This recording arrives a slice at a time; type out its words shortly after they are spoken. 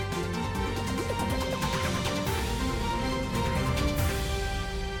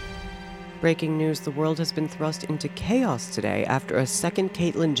Breaking news, the world has been thrust into chaos today after a second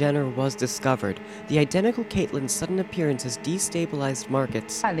Caitlyn Jenner was discovered. The identical Caitlin's sudden appearance has destabilized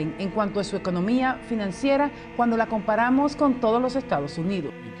markets. En cuanto a su economía financiera, cuando la comparamos con todos los Estados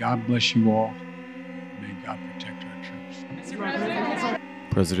Unidos. May God bless you all. May God protect our troops.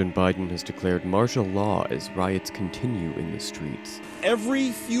 President Biden has declared martial law as riots continue in the streets.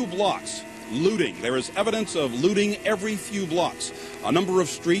 Every few blocks, looting. There is evidence of looting every few blocks. A number of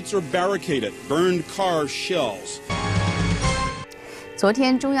streets are barricaded, burned car shells. 昨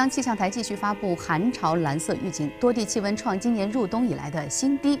天，中央气象台继续发布寒潮蓝色预警，多地气温创今年入冬以来的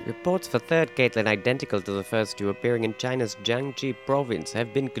新低。 Reports for third Caitlyn identical to the first two appearing in China's Jiangxi province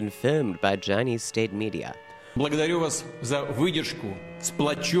have been confirmed by Chinese state media. Благодарю вас за выдержку,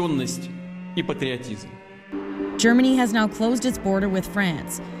 сплоченность и патриотизм. Germany has now closed its border with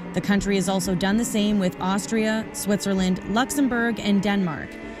France. The country has also done the same with Austria, Switzerland, Luxembourg, and Denmark.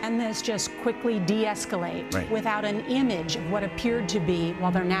 And this just quickly de-escalate without an image of what appeared to be,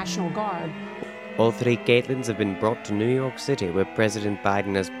 well, their National Guard. All three Caitlyns have been brought to New York City, where President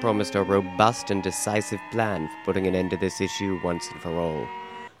Biden has promised a robust and decisive plan for putting an end to this issue once and for all.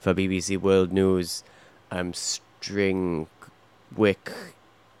 For BBC World News, I'm Stringwick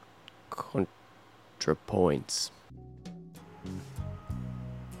ContraPoints.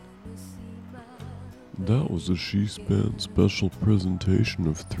 That was a C-SPAN special presentation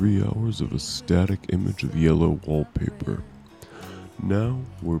of 3 hours of a static image of yellow wallpaper. Now,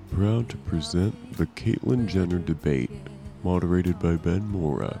 we're proud to present the Caitlyn Jenner debate, moderated by Ben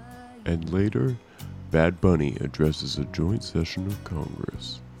Mora, and later, Bad Bunny addresses a joint session of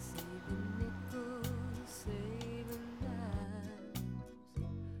Congress.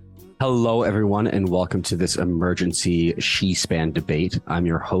 Hello, everyone, and welcome to this emergency C-SPAN debate. I'm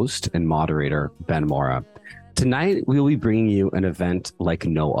your host and moderator, Ben Mora. Tonight, we will be bringing you an event like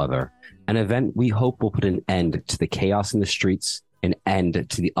no other, an event we hope will put an end to the chaos in the streets, an end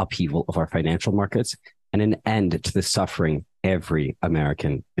to the upheaval of our financial markets, and an end to the suffering every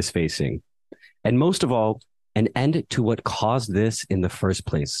American is facing. And most of all, an end to what caused this in the first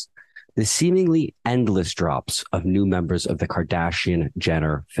place. The seemingly endless drops of new members of the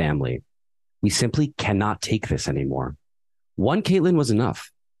Kardashian-Jenner family. We simply cannot take this anymore. One Caitlyn was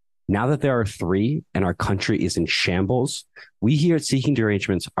enough. Now that there are three and our country is in shambles, we here at Seeking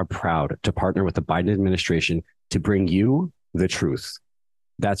Derangements are proud to partner with the Biden administration to bring you the truth.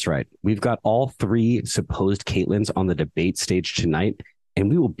 That's right. We've got all three supposed Caitlyns on the debate stage tonight, and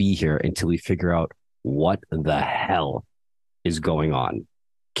we will be here until we figure out what the hell is going on.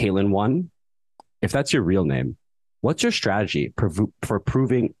 Caitlyn 1, if that's your real name, what's your strategy for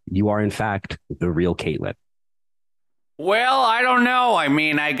proving you are, in fact, the real Caitlyn? Well, I don't know. I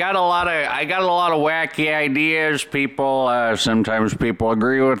mean, I got a lot of wacky ideas. Sometimes people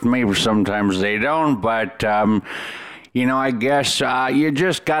agree with me, sometimes they don't. But, I guess you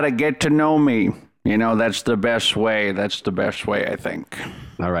just got to get to know me. That's the best way. That's the best way, I think.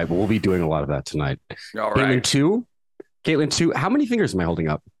 All right. Well, we'll be doing a lot of that tonight. All right. Caitlyn 2, how many fingers am I holding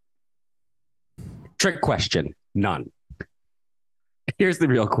up? Trick question. None. Here's the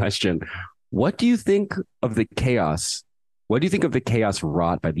real question. What do you think of the chaos? What do you think of the chaos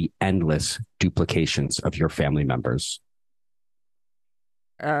wrought by the endless duplications of your family members?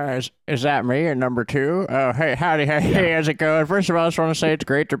 Is that me or number 2? Oh, hey, howdy, hey, how's it going? First of all, I just want to say it's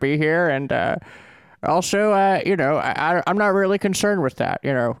great to be here, and also, I'm not really concerned with that.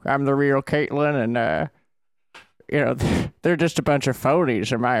 I'm the real Caitlyn, and they're just a bunch of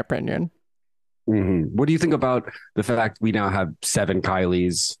phonies, in my opinion. Mm-hmm. What do you think about the fact we now have 7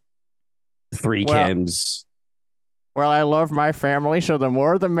 Kylies, 3 Kims? Well, I love my family, so the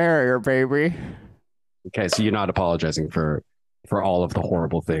more the merrier, baby. Okay, so you're not apologizing for all of the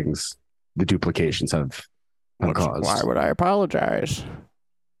horrible things the duplications have caused. Why would I apologize?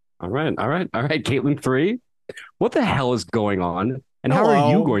 All right. Caitlyn 3, what the hell is going on? And how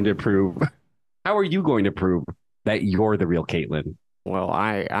are you going to prove that you're the real Caitlyn? Well,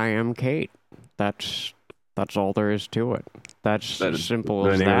 I am Kate. That's all there is to it. That's as simple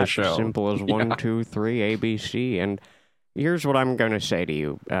as that. Simple as 1, 2, 3, ABC. And here's what I'm going to say to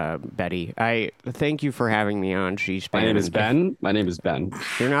you, Betty. I thank you for having me on C-SPAN. My name is Ben.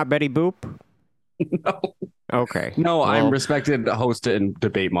 You're not Betty Boop? No. Okay. No, well, I'm respected host and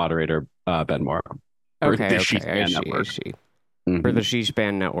debate moderator, Ben Moore. Okay, I see. Mm-hmm. For the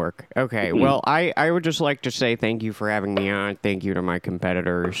C-SPAN network. Okay, mm-hmm. Well, I would just like to say thank you for having me on. Thank you to my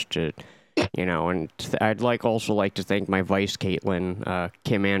competitors, and I'd also like to thank my vice Caitlyn,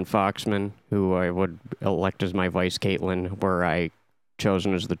 Kim Ann Foxman, who I would elect as my vice Caitlyn, were I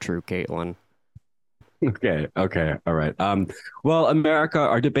chosen as the true Caitlyn. Okay. All right. Well, America,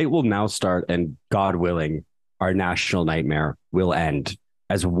 our debate will now start, and God willing, our national nightmare will end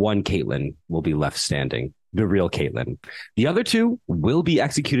as one Caitlyn will be left standing, the real Caitlyn. The other two will be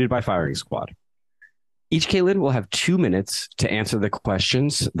executed by firing squad. Each Caitlyn will have 2 minutes to answer the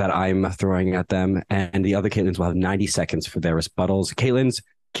questions that I'm throwing at them, and the other Caitlyns will have 90 seconds for their rebuttals. Caitlyns,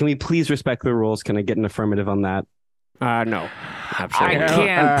 can we please respect the rules? Can I get an affirmative on that? No. Absolutely. I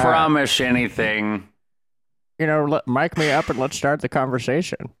can't promise anything. Mic me up and let's start the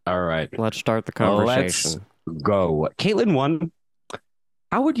conversation. All right. Let's start the conversation. Let's go. Caitlyn 1,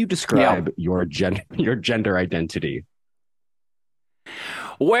 how would you describe your gender identity?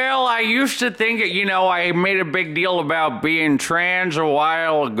 Well, I used to think, I made a big deal about being trans a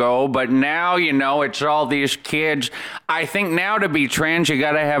while ago, but now, it's all these kids. I think now to be trans, you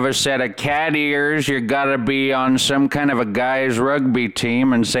got to have a set of cat ears. You got to be on some kind of a guy's rugby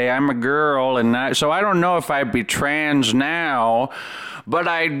team and say, I'm a girl. So I don't know if I'd be trans now, but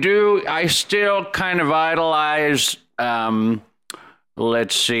I still kind of idolize,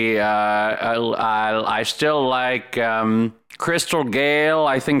 let's see, I still like Crystal Gale.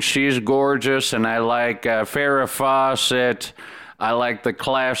 I think she's gorgeous, and I like Farrah Fawcett. I like the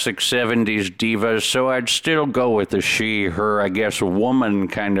classic 70s divas, so I'd still go with the she, her, I guess, woman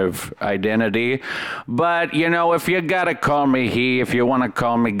kind of identity. But, if you got to call me he, if you want to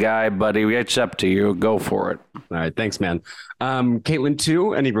call me guy, buddy, it's up to you. Go for it. All right, thanks, man. Caitlyn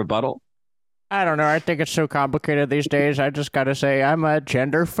 2, any rebuttal? I don't know. I think it's so complicated these days. I just got to say I'm a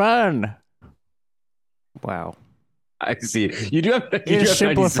gender fun. Wow. I see. You do have You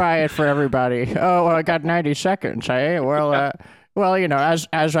simplify it for everybody. Oh, well, I got 90 seconds. Well,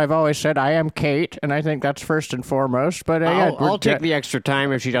 as I've always said, I am Kate, and I think that's first and foremost. But I'll take the extra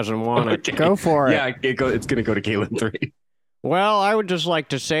time if she doesn't want it. Okay. Go for it. Yeah, it's going to go to Caitlyn 3. Well, I would just like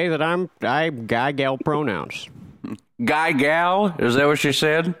to say that I guy gal pronouns. Guy gal? Is that what you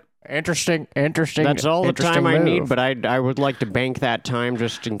said? Interesting. That's all the time move. I need, but I would like to bank that time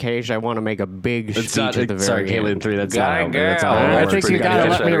just in case I want to make a big speech at the very sorry, end. Caitlyn 3. That's Guy gal. I think you got to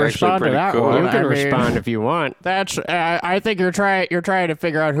let me respond to that one. You can respond if you want. That's. I think you're trying to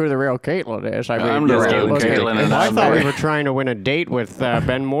figure out who the real Caitlyn is. I'm the real Caitlyn, and I I'm thought we there. were trying to win a date with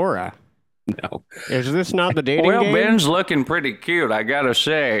Ben Mora. No. Is this not the dating Well, game? Ben's looking pretty cute, I gotta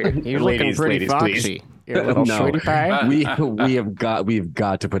say. He's looking pretty foxy. You little No. sweetie pie. We've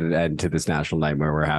got to put an end to this national nightmare we're having.